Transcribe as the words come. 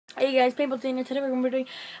Hey guys, Paintball Dana. Today we're going to be doing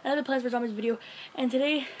another Plants vs Zombies video, and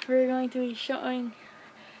today we're going to be showing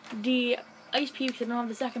the ice pea because I don't have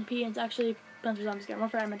the second pea, and it's actually Plants vs Zombies game. I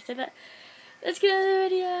forgot I meant to say that. Let's get into the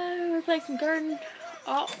video. We're playing some garden,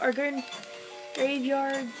 our garden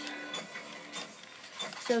graveyards.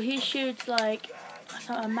 So he shoots like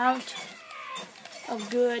some amount of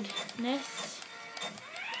goodness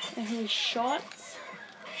in his shots.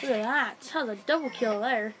 Look at that. That was a double kill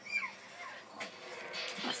there.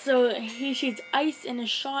 So he shoots ice in his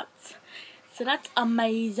shots, so that's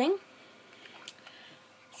amazing.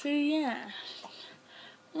 So yeah,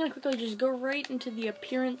 I'm gonna quickly just go right into the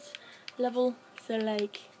appearance level. So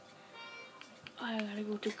like, I gotta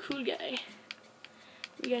go to cool guy.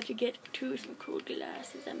 We got to get some cool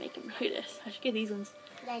glasses that make him look at this. I should get these ones.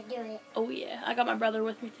 Let's do it. Oh yeah, I got my brother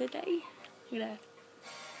with me today. Look at that.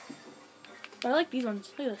 But I like these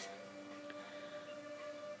ones. Look at this.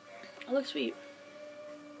 It looks sweet.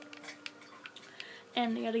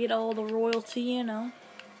 And you gotta get all the royalty, you know.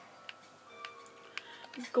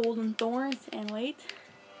 Golden thorns, and wait.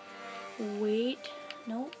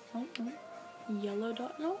 No. Yellow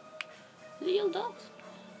dot, no. Is it yellow dots?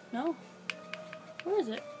 No. Where is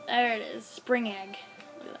it? There it is, spring egg.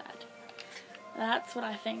 Look at that. That's what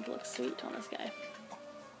I think looks sweet on this guy.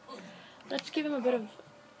 Let's give him a bit of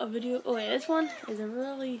a video. Oh wait, this one is a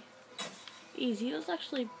really easy. Let's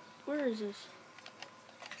actually, where is this?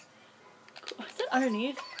 Is it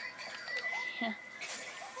underneath? Yeah.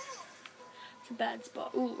 It's a bad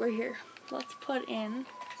spot. Ooh, we're here. Let's put in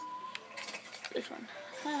this one.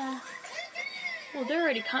 Well, they're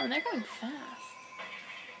already coming. They're coming fast.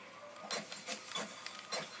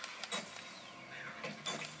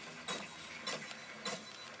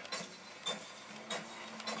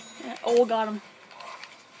 Yeah. Oh, got him.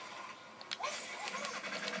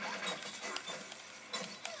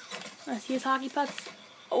 I see his hockey pucks.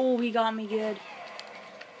 Oh, he got me good.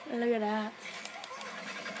 Look at that.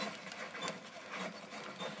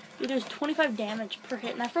 Dude, there's 25 damage per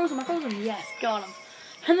hit. And I froze him. Yes, got him.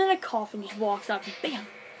 And then a coffin just walks up and bam.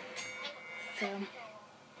 So,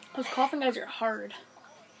 those coffin guys are hard.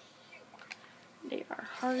 They are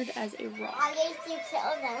hard as a rock. At least you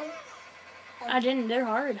killed them. I didn't. They're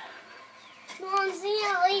hard. No, I'm saying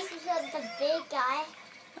at least you killed the big guy.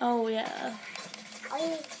 Oh, yeah.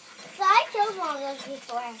 So I killed one of those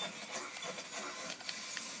before.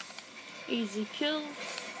 Easy kill.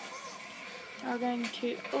 We're going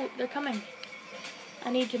to... Oh, they're coming.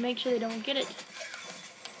 I need to make sure they don't get it.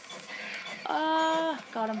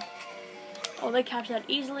 Got him. Oh, they captured that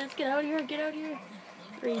easily. Let's get out of here. Get out of here.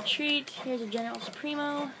 Retreat. Here's a General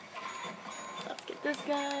Supremo. Let's get this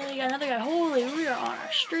guy. We got another guy. Holy, we are on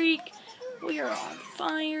a streak. We are on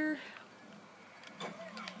fire.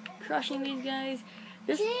 Crushing these guys.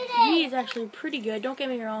 He is actually pretty good. Don't get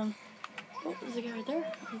me wrong. Oh, there's a guy right there.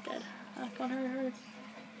 He's dead. Come on, hurry.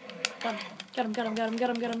 Got him.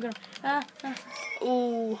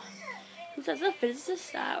 Ooh. Who's that? Is that a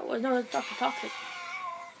physicist? No, that's Dr. Toxic.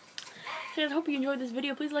 So guys, I hope you enjoyed this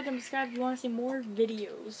video. Please like and subscribe if you want to see more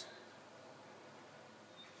videos.